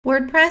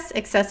WordPress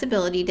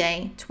Accessibility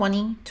Day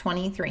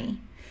 2023.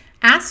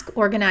 Ask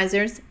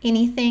Organizers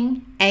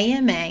Anything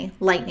AMA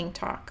Lightning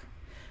Talk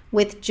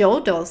with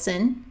Joel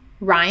Dolson,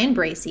 Ryan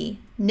Bracey,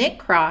 Nick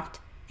Croft,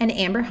 and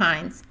Amber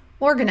Hinds,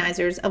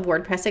 organizers of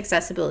WordPress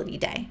Accessibility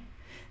Day.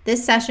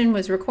 This session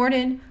was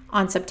recorded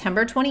on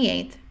September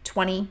 28th,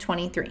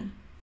 2023.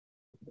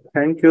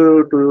 Thank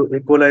you to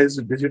Equalize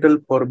Digital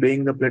for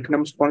being the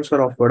platinum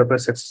sponsor of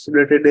WordPress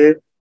Accessibility Day.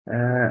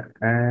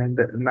 And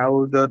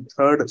now the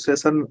third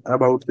session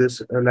about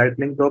this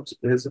lightning talks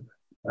is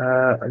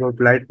about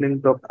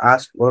lightning talk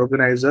ask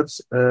organizers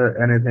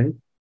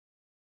anything.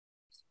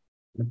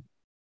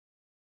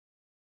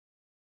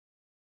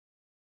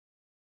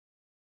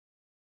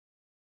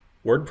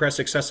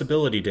 WordPress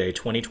Accessibility Day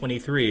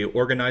 2023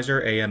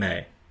 Organizer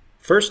AMA.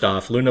 First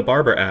off, Luna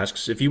Barber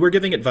asks, if you were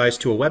giving advice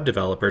to a web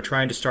developer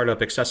trying to start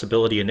up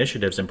accessibility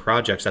initiatives and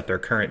projects at their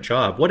current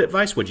job, what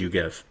advice would you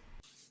give?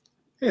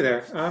 Hey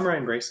there, I'm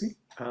Ryan Bracey.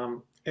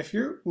 If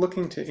you're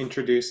looking to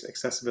introduce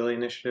accessibility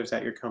initiatives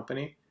at your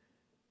company,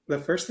 the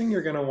first thing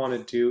you're going to want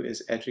to do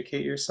is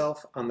educate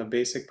yourself on the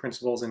basic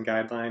principles and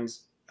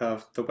guidelines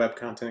of the Web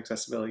Content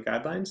Accessibility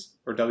Guidelines,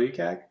 or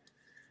WCAG.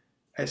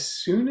 As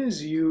soon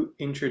as you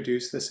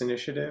introduce this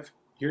initiative,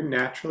 you're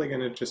naturally going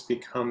to just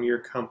become your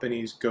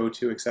company's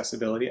go-to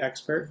accessibility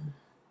expert.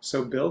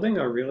 So building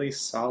a really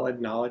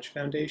solid knowledge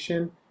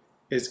foundation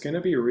is going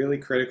to be really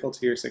critical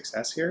to your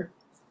success here.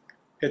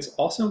 It's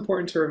also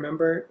important to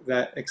remember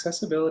that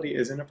accessibility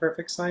isn't a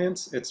perfect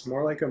science. It's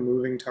more like a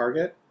moving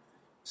target.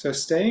 So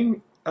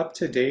staying up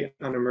to date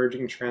on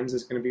emerging trends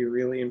is going to be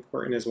really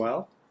important as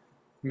well.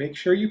 Make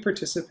sure you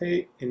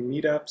participate in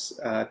meetups,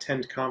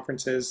 attend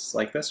conferences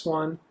like this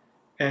one,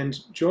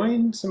 and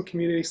join some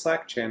community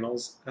Slack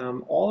channels.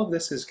 All of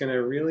this is going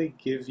to really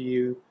give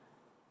you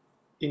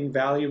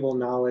invaluable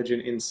knowledge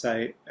and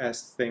insight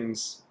as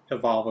things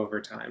evolve over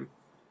time.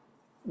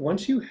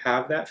 Once you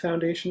have that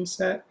foundation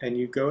set and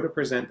you go to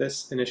present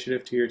this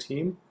initiative to your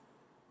team,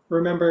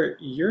 remember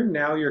you're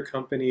now your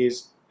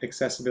company's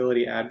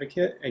accessibility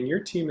advocate and your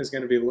team is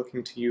going to be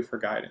looking to you for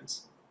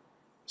guidance.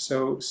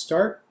 So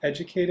start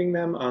educating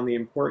them on the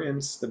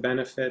importance, the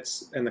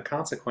benefits, and the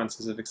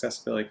consequences of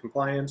accessibility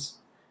compliance,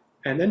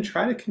 and then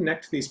try to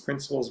connect these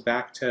principles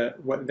back to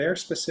what their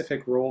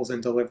specific roles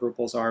and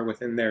deliverables are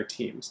within their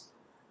teams.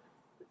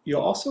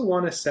 You'll also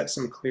want to set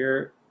some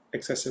clear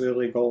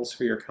accessibility goals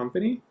for your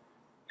company,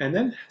 and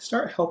then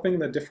start helping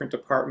the different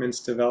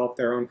departments develop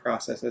their own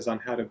processes on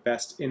how to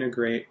best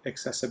integrate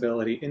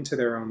accessibility into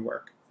their own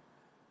work.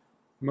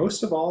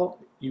 Most of all,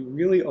 you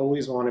really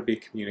always want to be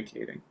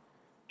communicating.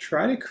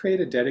 Try to create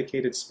a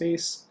dedicated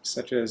space,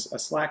 such as a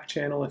Slack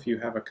channel if you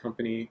have a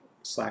company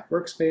Slack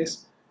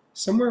workspace,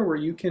 somewhere where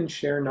you can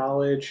share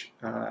knowledge,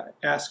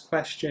 ask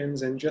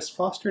questions, and just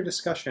foster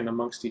discussion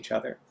amongst each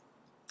other.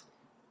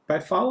 By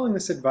following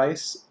this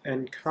advice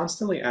and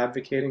constantly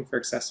advocating for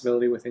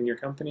accessibility within your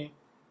company,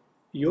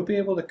 you'll be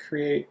able to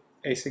create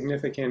a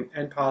significant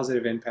and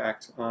positive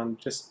impact on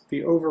just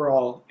the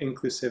overall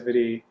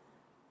inclusivity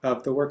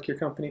of the work your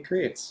company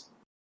creates.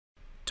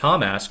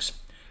 Tom asks,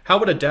 how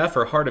would a deaf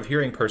or hard of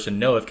hearing person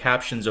know if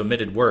captions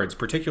omitted words,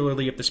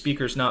 particularly if the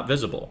speaker's not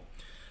visible?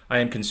 I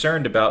am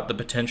concerned about the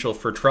potential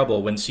for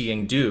trouble when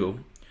seeing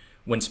do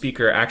when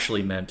speaker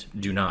actually meant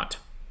do not.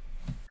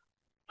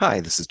 Hi,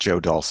 this is Joe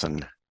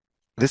Dolson.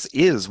 This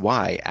is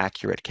why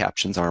accurate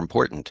captions are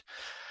important.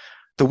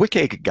 The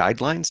WCAG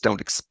guidelines don't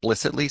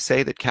explicitly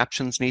say that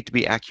captions need to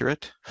be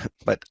accurate,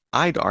 but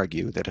I'd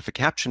argue that if a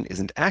caption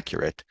isn't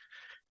accurate,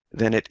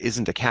 then it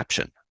isn't a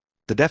caption.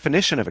 The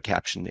definition of a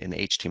caption in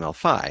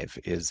HTML5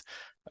 is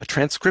a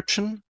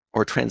transcription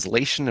or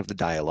translation of the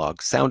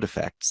dialogue, sound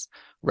effects,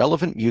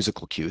 relevant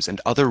musical cues, and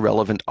other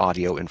relevant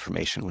audio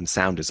information when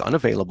sound is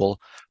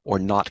unavailable or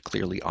not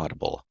clearly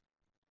audible.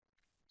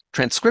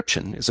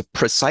 Transcription is a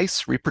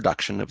precise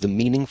reproduction of the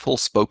meaningful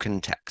spoken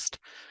text.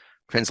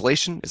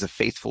 Translation is a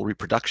faithful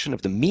reproduction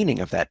of the meaning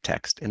of that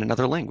text in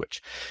another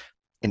language.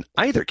 In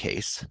either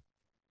case,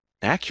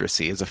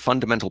 accuracy is a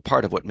fundamental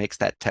part of what makes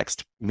that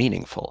text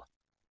meaningful.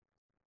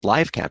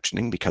 Live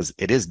captioning, because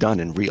it is done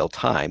in real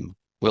time,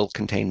 will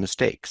contain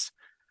mistakes.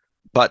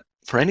 But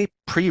for any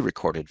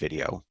pre-recorded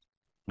video,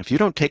 if you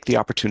don't take the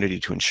opportunity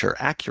to ensure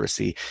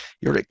accuracy,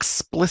 you're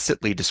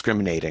explicitly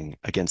discriminating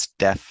against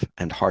deaf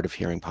and hard of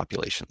hearing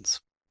populations.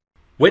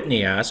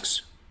 Whitney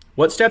asks,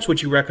 what steps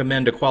would you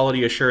recommend a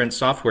quality assurance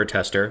software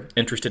tester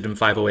interested in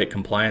 508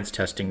 compliance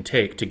testing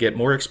take to get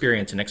more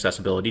experience in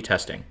accessibility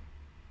testing?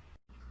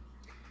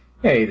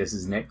 Hey, this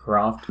is Nick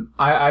Croft.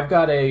 I've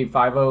got a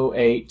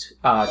 508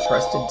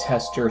 Trusted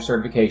Tester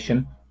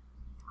certification.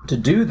 To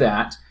do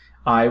that,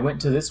 I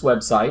went to this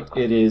website.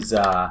 It is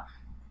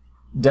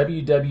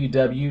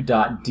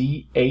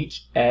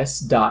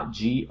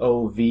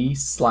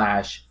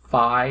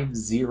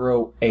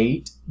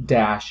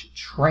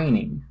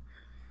www.dhs.gov/508-training.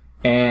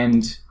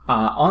 And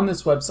on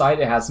this website,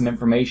 it has some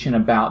information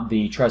about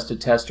the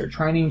Trusted Tester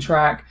training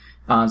track.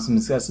 some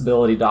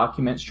accessibility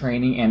documents,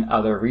 training, and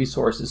other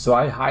resources. So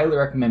I highly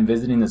recommend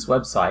visiting this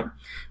website.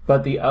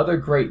 But the other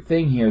great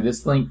thing here,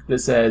 this link that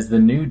says the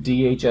new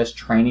DHS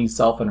training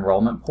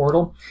self-enrollment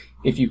portal,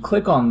 if you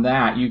click on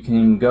that, you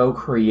can go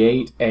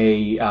create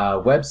a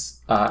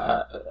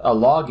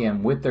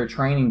login with their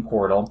training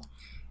portal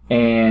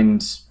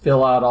and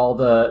fill out all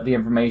the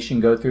information,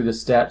 go through the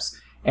steps,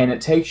 and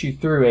it takes you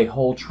through a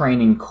whole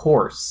training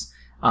course.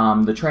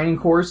 The training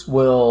course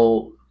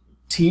will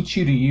teach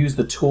you to use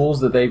the tools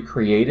that they've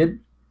created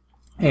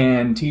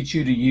and teach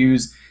you to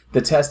use the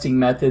testing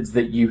methods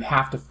that you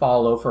have to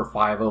follow for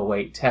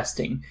 508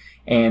 testing.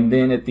 And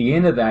then at the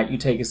end of that, you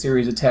take a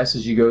series of tests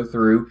as you go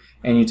through,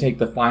 and you take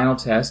the final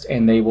test,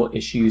 and they will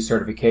issue you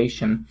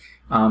certification.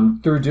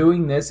 Through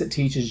doing this, it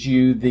teaches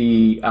you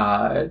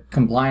the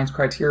compliance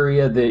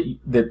criteria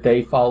that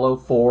they follow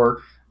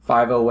for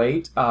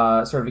 508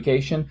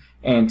 certification,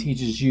 and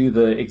teaches you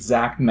the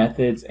exact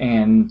methods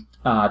and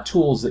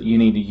tools that you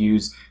need to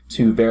use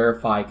to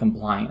verify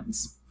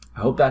compliance.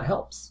 I hope that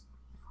helps.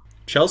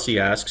 Chelsea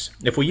asks,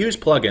 if we use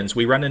plugins,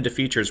 we run into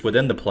features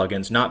within the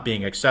plugins not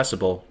being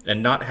accessible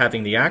and not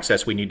having the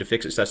access we need to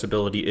fix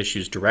accessibility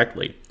issues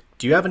directly.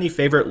 Do you have any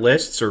favorite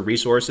lists or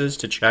resources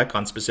to check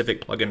on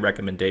specific plugin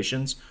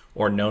recommendations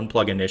or known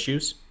plugin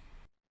issues?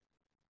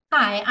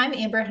 Hi, I'm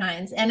Amber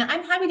Hinds, and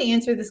I'm happy to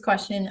answer this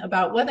question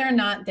about whether or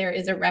not there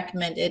is a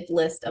recommended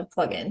list of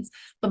plugins.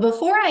 But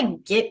before I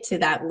get to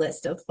that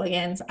list of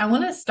plugins, I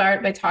want to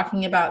start by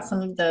talking about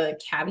some of the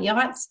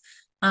caveats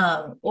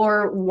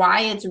or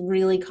why it's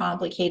really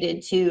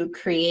complicated to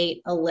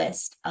create a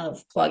list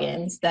of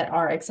plugins that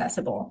are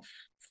accessible.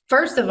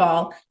 First of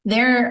all,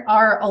 there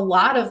are a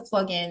lot of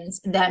plugins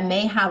that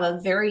may have a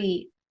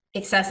very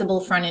accessible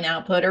front end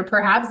output, or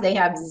perhaps they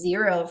have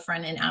zero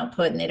front end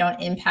output and they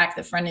don't impact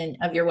the front end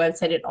of your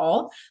website at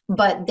all,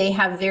 but they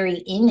have very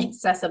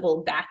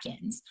inaccessible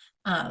backends.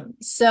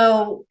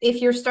 So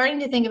if you're starting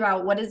to think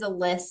about what is a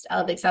list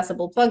of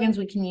accessible plugins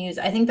we can use,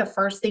 I think the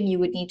first thing you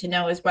would need to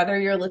know is whether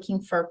you're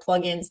looking for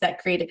plugins that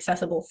create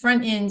accessible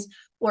front ends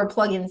or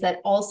plugins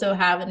that also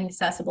have an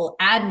accessible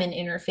admin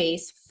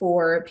interface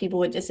for people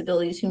with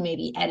disabilities who may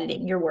be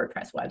editing your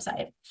WordPress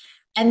website.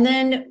 And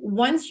then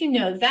once you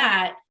know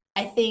that,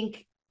 I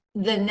think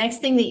the next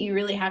thing that you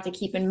really have to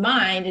keep in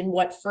mind, and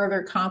what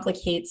further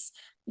complicates,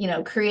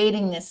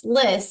 creating this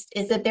list,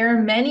 is that there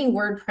are many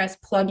WordPress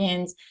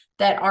plugins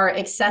that are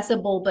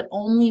accessible, but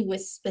only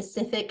with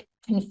specific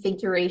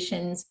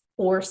configurations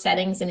or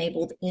settings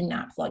enabled in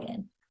that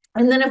plugin.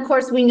 And then, of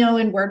course, we know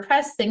in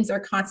WordPress, things are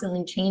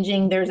constantly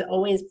changing. There's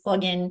always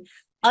plugin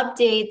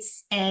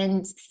updates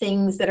and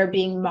things that are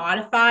being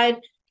modified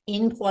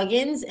in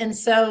plugins. And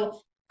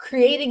so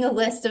creating a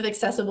list of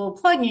accessible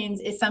plugins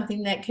is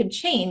something that could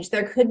change.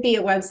 There could be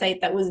a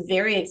website that was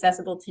very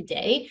accessible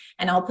today,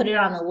 and I'll put it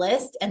on the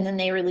list, and then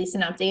they release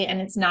an update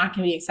and it's not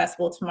going to be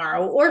accessible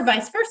tomorrow, or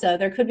vice versa.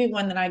 There could be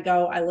one that I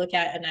look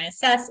at and I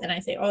assess and I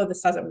say, oh,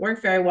 this doesn't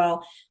work very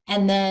well.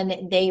 And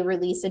then they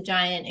release a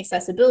giant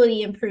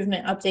accessibility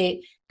improvement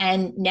update,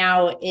 and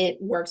now it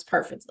works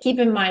perfectly. Keep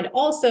in mind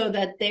also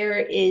that there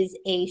is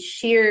the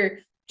sheer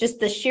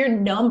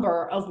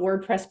number of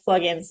WordPress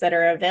plugins that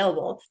are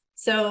available.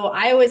 So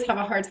I always have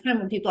a hard time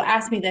when people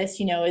ask me this,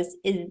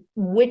 is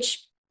which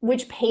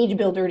page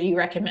builder do you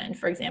recommend,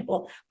 for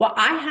example? Well,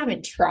 I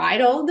haven't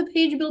tried all of the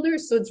page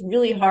builders, so it's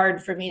really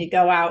hard for me to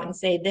go out and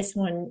say this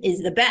one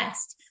is the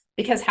best,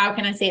 because how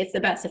can I say it's the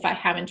best if I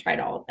haven't tried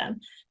all of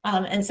them?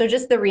 And so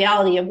just the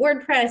reality of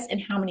WordPress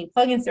and how many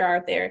plugins there are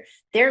out there,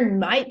 there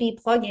might be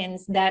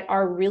plugins that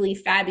are really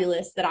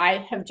fabulous that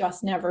I have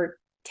just never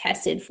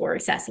tested for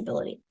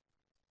accessibility.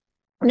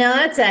 Now,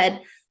 that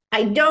said,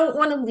 I don't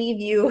want to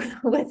leave you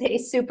with a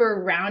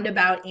super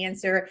roundabout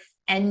answer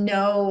and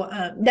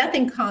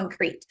nothing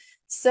concrete.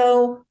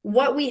 So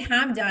what we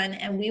have done,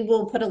 and we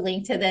will put a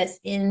link to this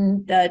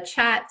in the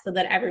chat so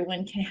that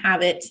everyone can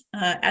have it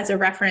as a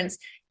reference,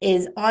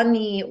 is on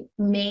the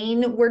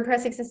main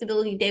WordPress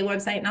Accessibility Day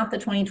website, not the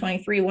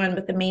 2023 one,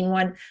 but the main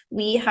one.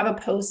 We have a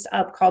post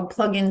up called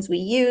Plugins We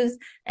Use,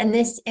 and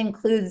this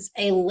includes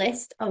a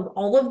list of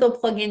all of the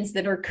plugins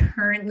that are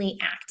currently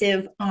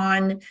active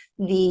on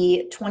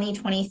the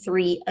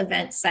 2023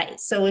 event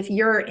site. So if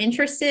you're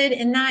interested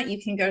in that,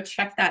 you can go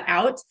check that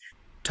out.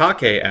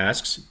 Take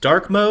asks,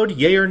 dark mode,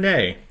 yay or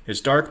nay?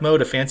 Is dark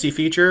mode a fancy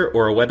feature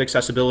or a web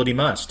accessibility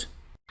must?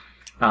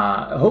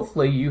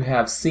 Hopefully you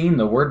have seen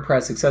the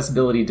WordPress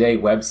Accessibility Day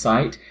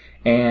website,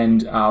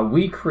 and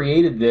we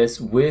created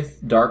this with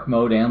dark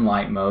mode and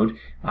light mode.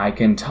 I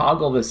can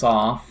toggle this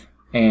off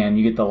and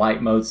you get the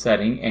light mode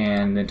setting,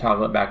 and then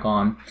toggle it back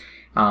on.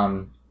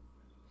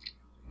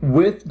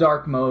 With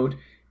dark mode,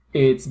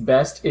 it's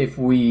best if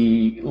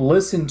we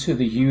listen to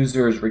the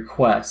user's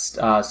request.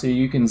 So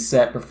you can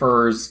set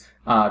prefers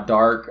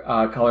dark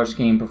color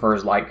scheme,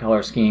 prefers light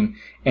color scheme,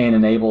 and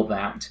enable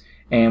that.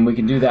 And we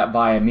can do that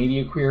via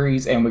media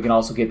queries, and we can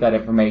also get that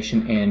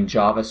information in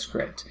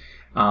JavaScript.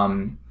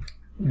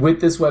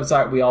 With this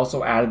website, we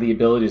also added the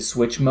ability to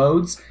switch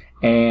modes,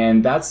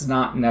 and that's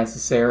not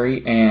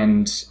necessary.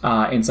 And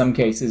in some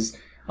cases,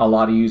 a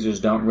lot of users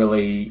don't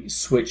really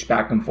switch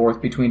back and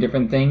forth between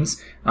different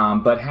things,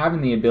 but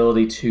having the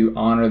ability to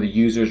honor the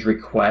user's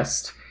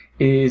request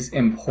is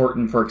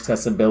important for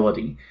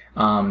accessibility.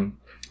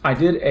 I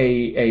did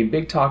a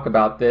big talk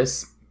about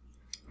this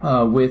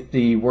with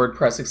the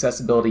WordPress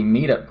Accessibility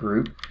Meetup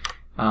group.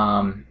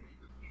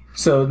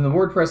 So in the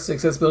WordPress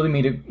Accessibility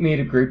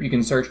Meetup group, you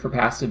can search for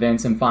past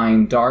events and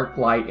find Dark,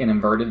 Light, and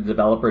Inverted, the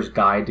Developer's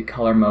Guide to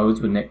Color Modes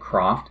with Nick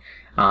Croft.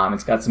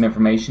 It's got some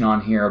information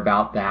on here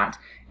about that.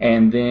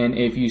 And then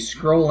if you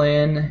scroll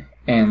in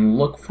and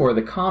look for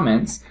the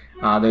comments,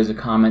 there's a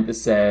comment that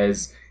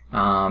says,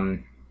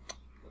 find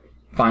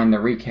the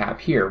recap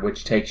here,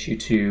 which takes you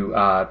to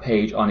a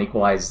page on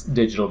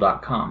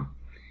equalizedigital.com.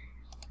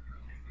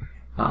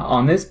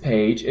 On this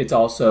page, it's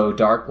also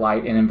Dark,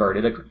 Light, and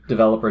Inverted, a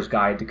developer's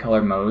guide to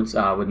color modes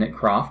with Nick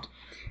Croft.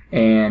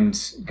 And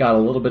got a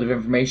little bit of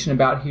information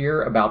about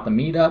here, about the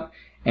meetup.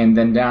 And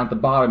then down at the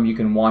bottom, you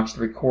can watch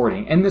the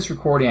recording. In this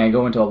recording, I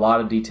go into a lot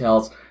of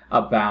details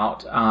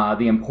about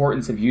the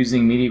importance of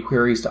using media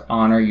queries to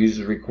honor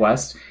users'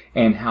 requests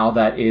and how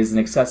that is an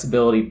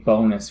accessibility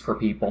bonus for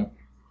people.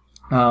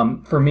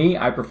 For me,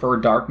 I prefer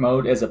dark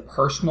mode as a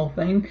personal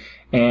thing,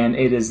 and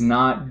it is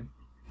not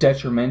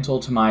detrimental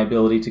to my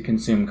ability to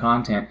consume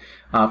content.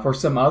 For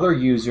some other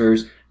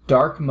users,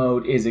 dark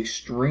mode is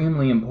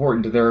extremely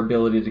important to their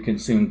ability to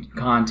consume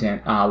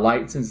content.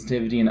 Light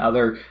sensitivity and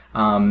other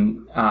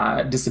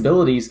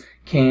disabilities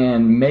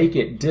can make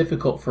it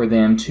difficult for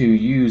them to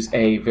use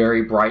a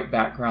very bright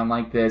background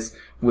like this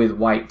with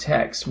white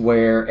text,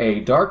 where a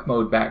dark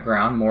mode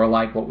background, more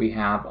like what we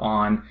have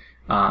on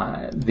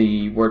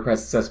the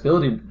WordPress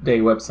Accessibility Day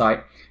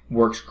website,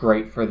 works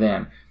great for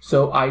them.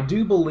 So I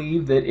do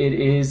believe that it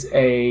is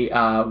a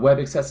web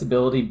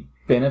accessibility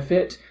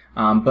benefit,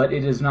 but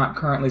it is not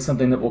currently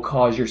something that will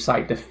cause your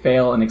site to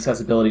fail in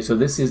accessibility. So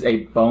this is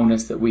a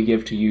bonus that we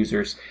give to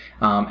users.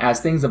 As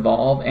things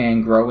evolve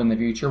and grow in the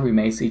future, we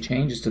may see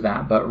changes to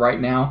that, but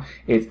right now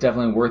it's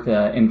definitely worth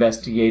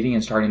investigating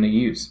and starting to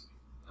use.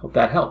 Hope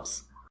that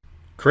helps.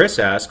 Chris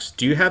asks,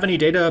 do you have any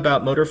data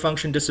about motor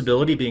function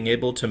disability being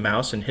able to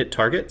mouse and hit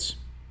targets?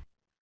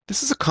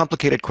 This is a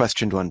complicated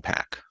question to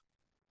unpack.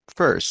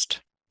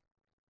 First,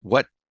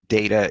 what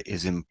data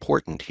is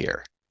important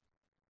here?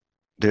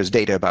 There's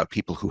data about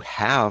people who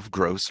have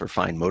gross or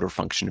fine motor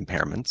function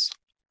impairments,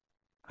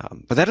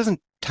 but that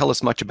doesn't tell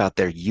us much about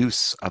their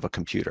use of a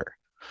computer.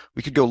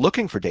 We could go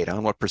looking for data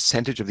on what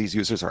percentage of these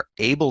users are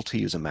able to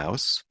use a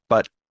mouse,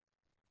 but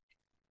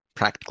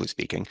practically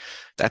speaking,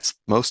 that's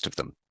most of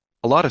them.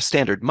 A lot of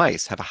standard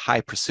mice have a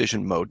high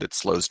precision mode that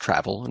slows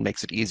travel and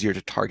makes it easier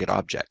to target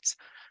objects.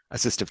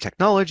 Assistive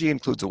technology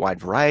includes a wide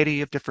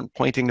variety of different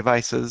pointing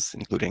devices,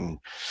 including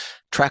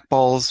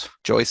trackballs,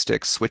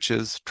 joysticks,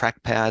 switches,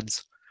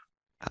 trackpads.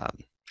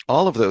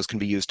 All of those can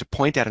be used to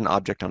point at an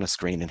object on a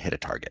screen and hit a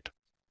target.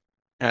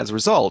 As a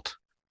result,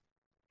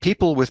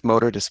 people with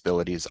motor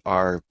disabilities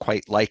are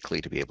quite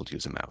likely to be able to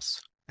use a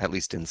mouse, at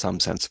least in some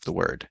sense of the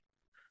word.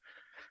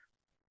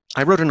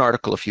 I wrote an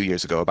article a few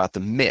years ago about the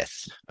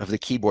myth of the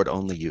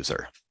keyboard-only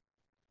user.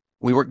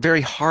 We worked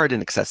very hard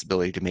in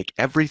accessibility to make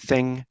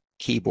everything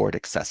keyboard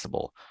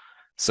accessible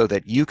so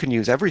that you can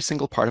use every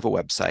single part of a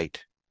website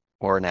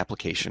or an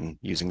application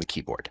using the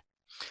keyboard.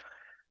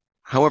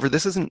 However,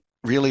 this isn't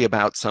really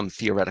about some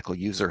theoretical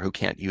user who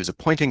can't use a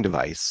pointing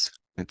device.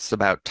 It's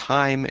about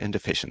time and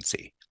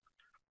efficiency.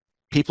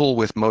 People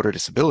with motor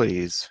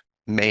disabilities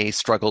may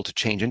struggle to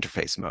change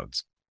interface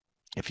modes.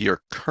 If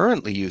you're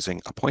currently using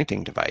a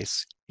pointing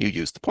device, you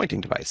use the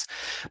pointing device.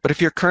 But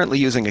if you're currently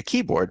using a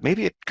keyboard,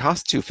 maybe it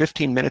costs you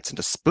 15 minutes and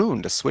a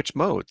spoon to switch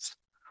modes.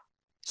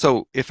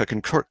 So if a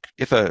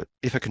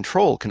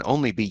control can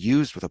only be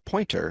used with a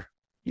pointer,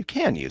 you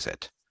can use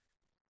it.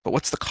 But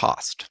what's the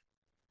cost?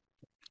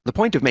 The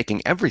point of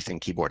making everything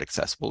keyboard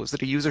accessible is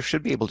that a user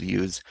should be able to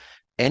use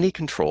any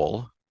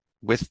control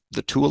with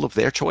the tool of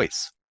their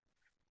choice.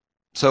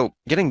 So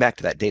getting back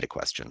to that data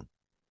question,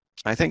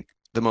 I think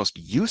the most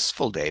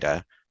useful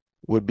data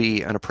would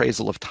be an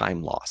appraisal of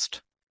time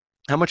lost.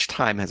 How much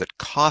time has it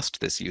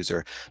cost this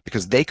user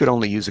because they could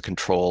only use a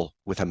control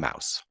with a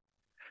mouse?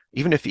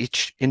 Even if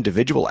each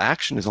individual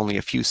action is only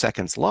a few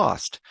seconds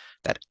lost,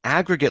 that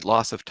aggregate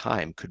loss of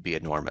time could be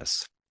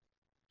enormous.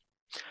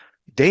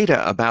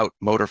 Data about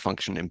motor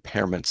function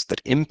impairments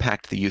that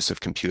impact the use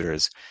of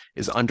computers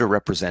is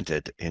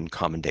underrepresented in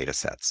common data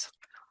sets.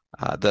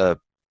 The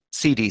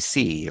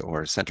CDC,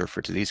 or Center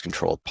for Disease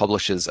Control,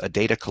 publishes a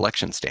data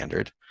collection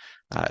standard.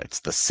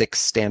 It's the 6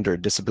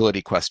 standard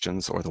disability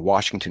questions, or the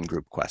Washington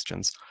Group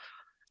questions,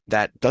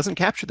 that doesn't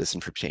capture this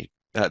information.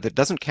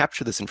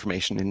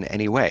 In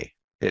any way.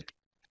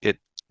 It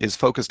is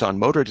focused on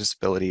motor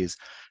disabilities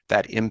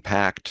that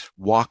impact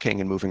walking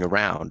and moving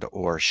around,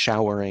 or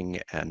showering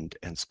and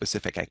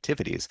specific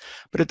activities,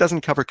 but it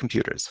doesn't cover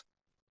computers.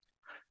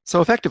 So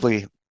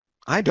effectively,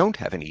 I don't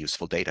have any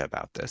useful data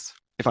about this.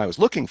 If I was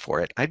looking for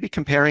it, I'd be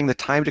comparing the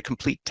time to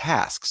complete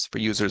tasks for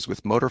users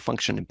with motor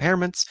function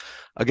impairments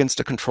against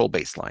a control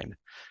baseline,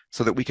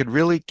 so that we could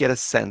really get a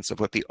sense of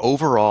what the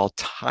overall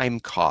time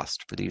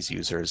cost for these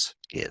users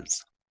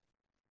is.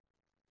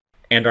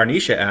 And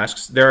Arnisha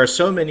asks, there are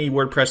so many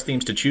WordPress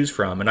themes to choose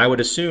from, and I would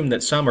assume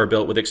that some are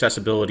built with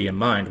accessibility in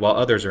mind, while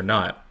others are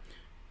not.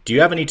 Do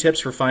you have any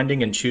tips for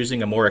finding and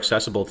choosing a more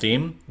accessible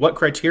theme? What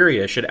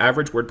criteria should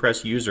average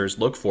WordPress users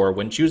look for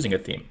when choosing a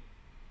theme?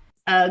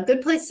 A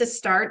good place to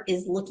start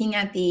is looking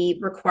at the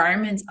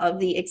requirements of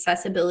the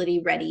accessibility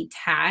ready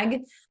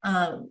tag.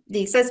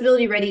 The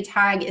accessibility ready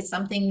tag is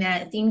something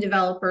that theme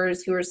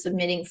developers who are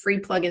submitting free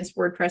plugins to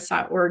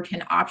WordPress.org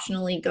can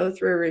optionally go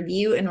through a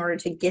review in order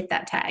to get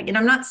that tag. And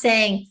I'm not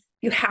saying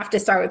you have to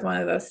start with one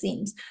of those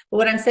themes, but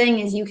what I'm saying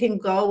is you can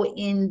go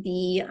in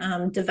the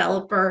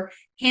developer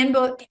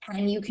handbook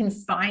and you can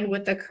find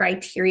what the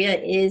criteria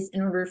is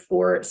in order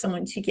for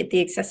someone to get the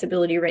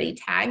accessibility ready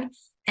tag.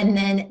 And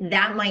then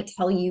that might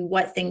tell you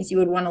what things you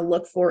would want to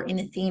look for in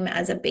a theme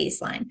as a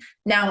baseline.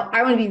 Now,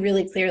 I want to be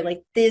really clear,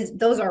 like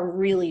those are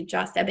really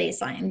just a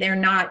baseline. They're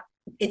not,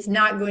 it's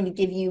not going to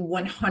give you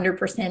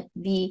 100%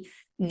 the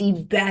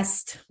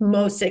best,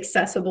 most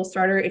accessible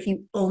starter if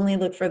you only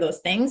look for those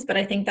things. But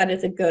I think that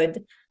is a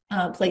good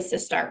place to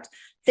start.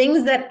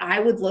 Things that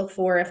I would look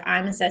for if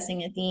I'm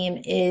assessing a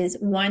theme is,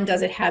 one,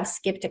 does it have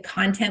skip to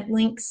content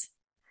links?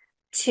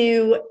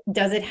 Two,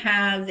 does it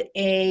have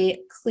a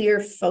clear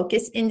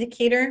focus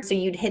indicator? So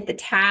you'd hit the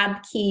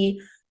tab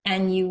key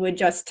and you would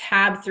just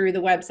tab through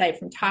the website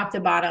from top to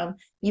bottom.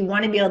 You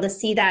want to be able to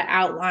see that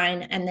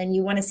outline, and then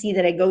you want to see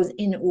that it goes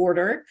in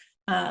order.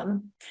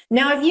 Now,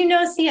 if you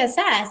know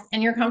CSS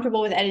and you're comfortable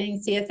with editing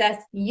CSS,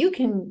 you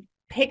can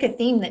pick a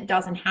theme that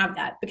doesn't have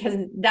that, because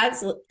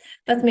that's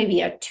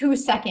maybe a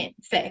 2-second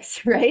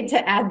fix, right,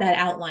 to add that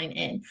outline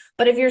in.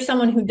 But if you're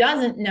someone who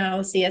doesn't know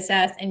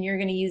CSS and you're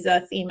going to use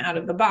a theme out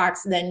of the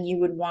box, then you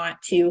would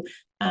want to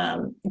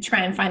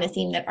try and find a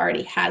theme that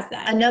already has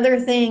that. Another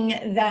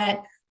thing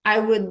that I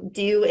would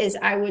do is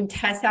I would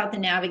test out the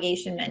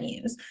navigation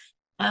menus.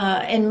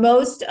 And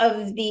most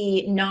of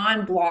the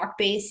non-block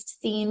based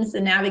themes,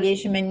 the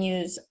navigation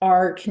menus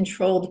are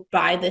controlled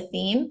by the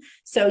theme.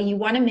 So you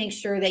want to make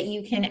sure that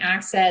you can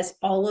access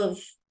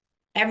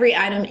every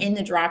item in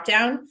the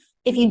dropdown.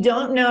 If you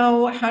don't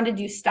know how to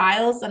do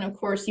styles, then of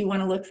course you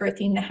want to look for a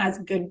theme that has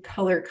good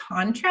color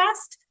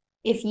contrast.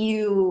 If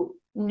you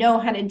know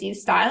how to do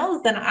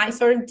styles, then I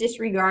sort of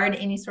disregard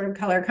any sort of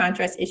color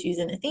contrast issues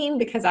in a theme,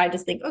 because I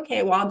just think,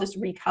 okay, well, I'll just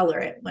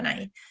recolor it when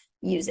I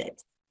use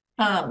it.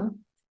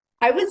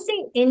 I would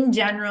say in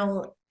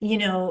general,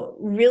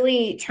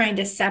 really trying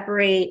to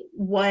separate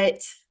what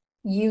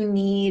you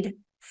need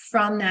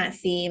from that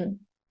theme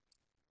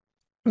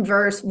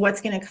versus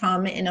what's going to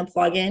come in a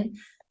plugin.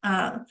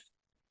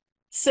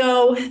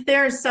 So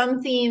there are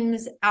some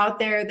themes out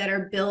there that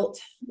are built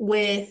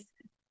with,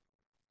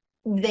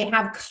 they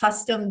have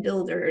custom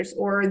builders,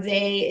 or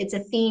it's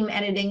a theme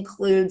and it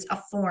includes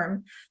a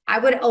form. I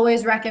would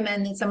always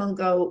recommend that someone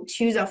go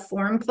choose a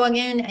form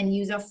plugin and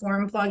use a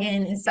form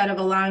plugin instead of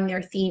allowing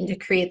their theme to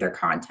create their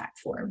contact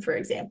form, for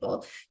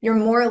example. You're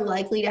more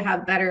likely to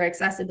have better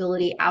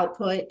accessibility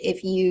output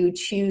if you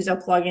choose a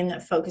plugin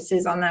that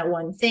focuses on that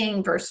one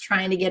thing versus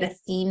trying to get a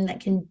theme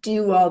that can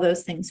do all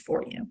those things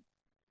for you.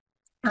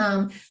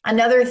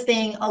 Another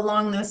thing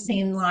along those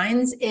same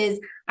lines is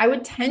I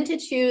would tend to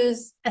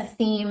choose a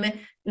theme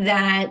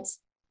that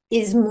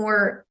is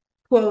more,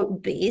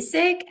 quote,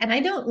 basic. And I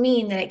don't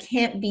mean that it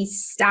can't be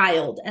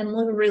styled and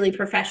look really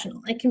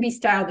professional. It can be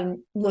styled and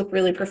look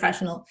really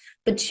professional,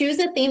 but choose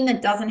a theme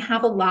that doesn't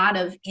have a lot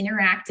of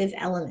interactive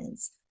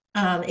elements.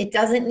 It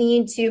doesn't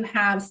need to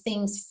have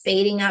things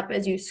fading up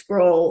as you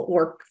scroll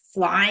or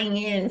flying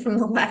in from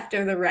the left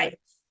or the right.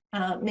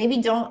 Maybe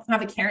don't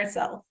have a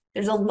carousel.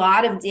 There's a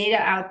lot of data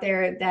out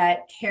there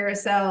that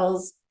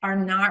carousels are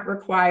not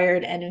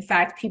required, and in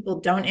fact, people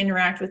don't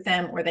interact with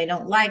them, or they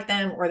don't like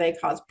them, or they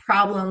cause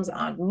problems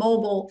on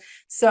mobile.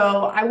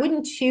 So I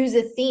wouldn't choose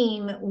a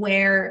theme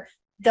where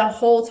the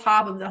whole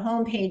top of the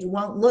homepage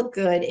won't look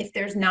good if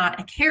there's not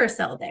a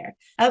carousel there.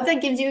 I hope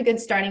that gives you a good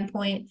starting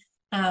point.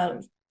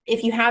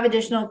 If you have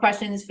additional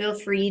questions, feel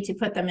free to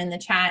put them in the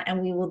chat,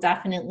 and we will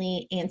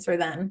definitely answer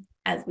them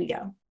as we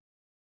go.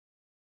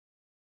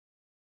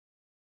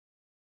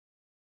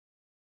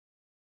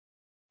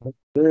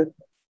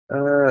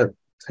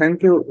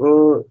 Thank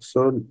you.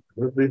 So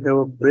we have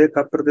a break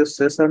after this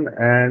session,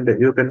 and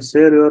you can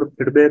share your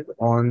feedback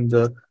on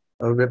the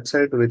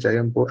website, which I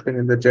am posting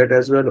in the chat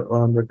as well,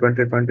 on the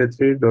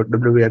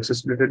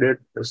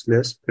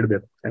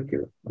 2023.wwaccessibility.feedback. Thank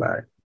you.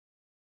 Bye.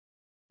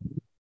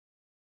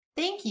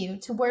 Thank you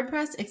to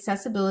WordPress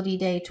Accessibility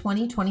Day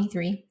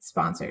 2023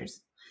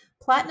 sponsors.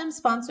 Platinum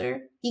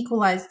sponsor,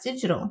 Equalize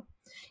Digital.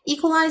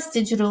 Equalize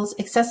Digital's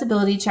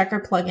Accessibility Checker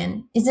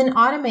plugin is an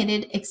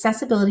automated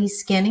accessibility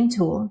scanning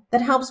tool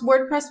that helps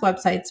WordPress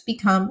websites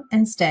become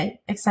and stay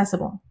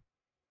accessible.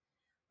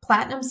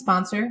 Platinum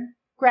sponsor,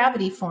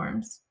 Gravity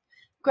Forms.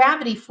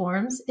 Gravity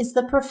Forms is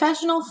the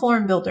professional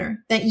form builder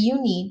that you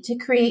need to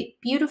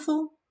create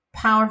beautiful,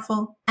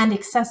 powerful, and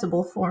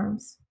accessible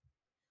forms.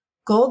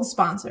 Gold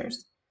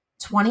sponsors,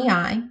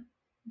 20i,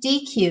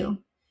 DQ,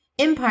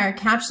 Empire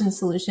Caption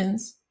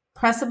Solutions,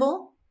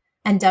 Pressable,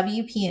 and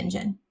WP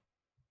Engine.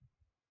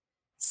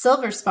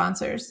 Silver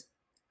sponsors,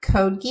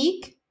 Code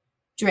Geek,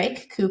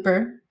 Drake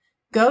Cooper,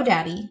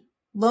 GoDaddy,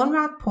 Lone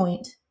Rock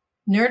Point,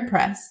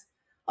 NerdPress,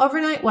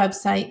 Overnight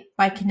Website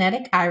by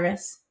Kinetic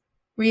Iris,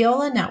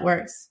 Riola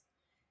Networks,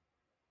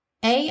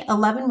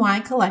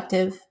 A11Y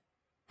Collective,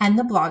 and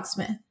The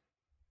Blogsmith.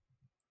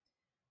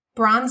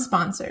 Bronze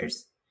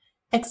sponsors: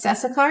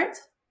 Accessicart,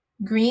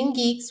 Green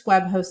Geeks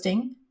Web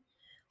Hosting,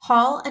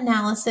 Hall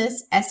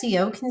Analysis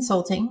SEO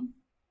Consulting,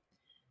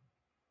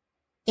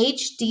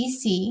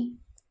 HDC,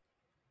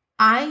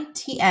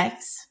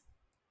 ITX,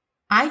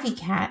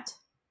 IvyCat,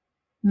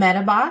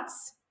 MetaBox,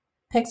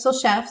 Pixel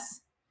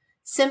Chefs,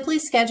 Simply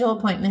Schedule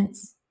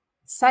Appointments,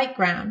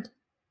 SiteGround,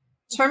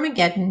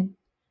 Termageddon,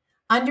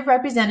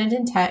 Underrepresented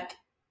in Tech,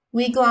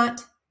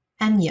 Weglot,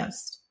 and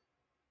Yoast.